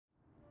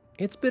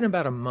It's been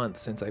about a month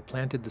since I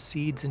planted the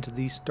seeds into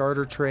these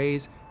starter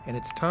trays, and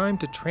it's time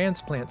to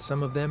transplant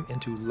some of them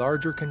into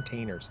larger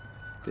containers.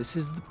 This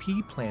is the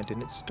pea plant,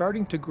 and it's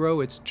starting to grow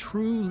its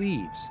true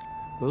leaves.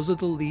 Those are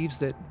the leaves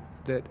that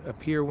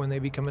appear when they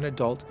become an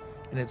adult,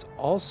 and it's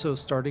also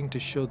starting to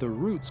show the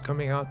roots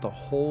coming out the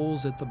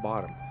holes at the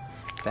bottom.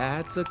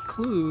 That's a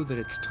clue that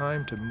it's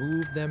time to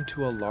move them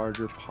to a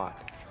larger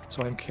pot.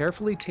 So I'm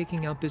carefully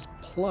taking out this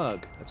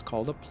plug, that's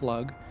called a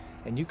plug,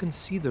 and you can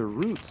see the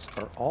roots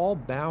are all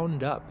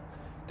bound up.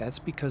 That's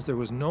because there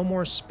was no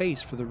more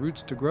space for the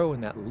roots to grow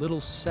in that little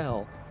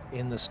cell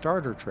in the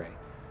starter tray.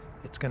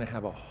 It's going to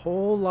have a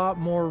whole lot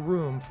more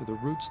room for the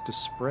roots to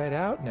spread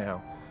out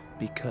now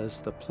because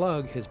the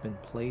plug has been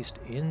placed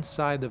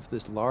inside of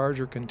this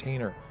larger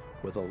container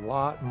with a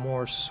lot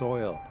more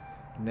soil.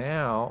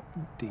 Now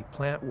the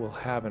plant will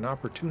have an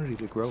opportunity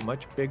to grow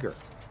much bigger.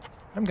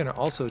 I'm going to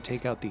also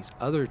take out these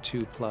other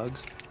two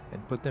plugs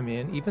and put them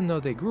in. Even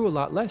though they grew a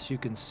lot less, you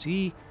can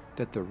see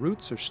that the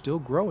roots are still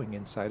growing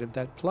inside of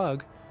that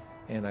plug.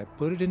 And I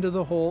put it into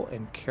the hole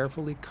and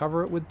carefully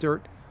cover it with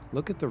dirt.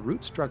 Look at the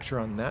root structure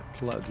on that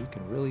plug. You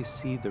can really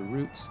see the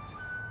roots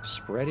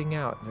spreading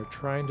out. And they're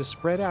trying to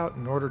spread out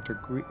in order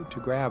to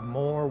grab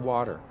more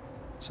water.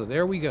 So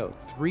there we go,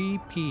 3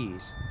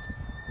 peas.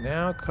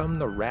 Now come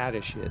the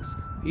radishes.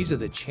 These are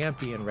the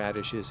champion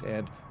radishes,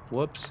 and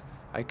whoops,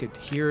 I could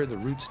hear the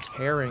roots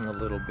tearing a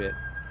little bit.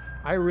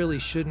 I really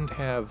shouldn't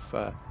have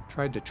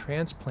tried to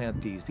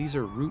transplant these. These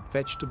are root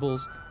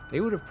vegetables. They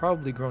would have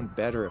probably grown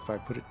better if I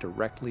put it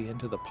directly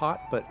into the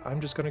pot, but I'm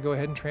just going to go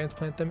ahead and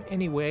transplant them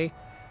anyway.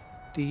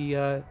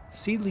 The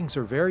seedlings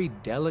are very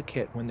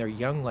delicate when they're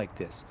young like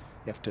this.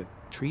 You have to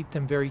treat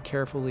them very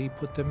carefully,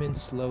 put them in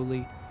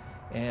slowly,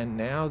 and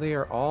now they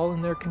are all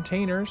in their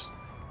containers.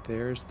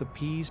 There's the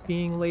peas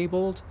being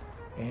labeled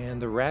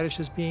and the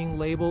radishes being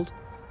labeled.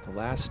 The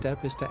last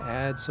step is to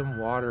add some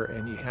water,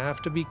 and you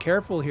have to be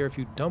careful here. If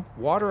you dump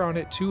water on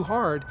it too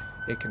hard,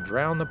 it can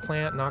drown the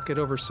plant, knock it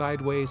over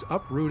sideways,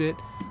 uproot it.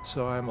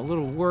 So I'm a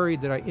little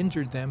worried that I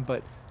injured them,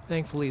 but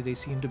thankfully they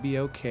seem to be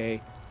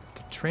okay.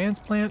 The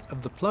transplant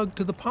of the plug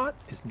to the pot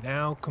is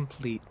now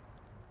complete.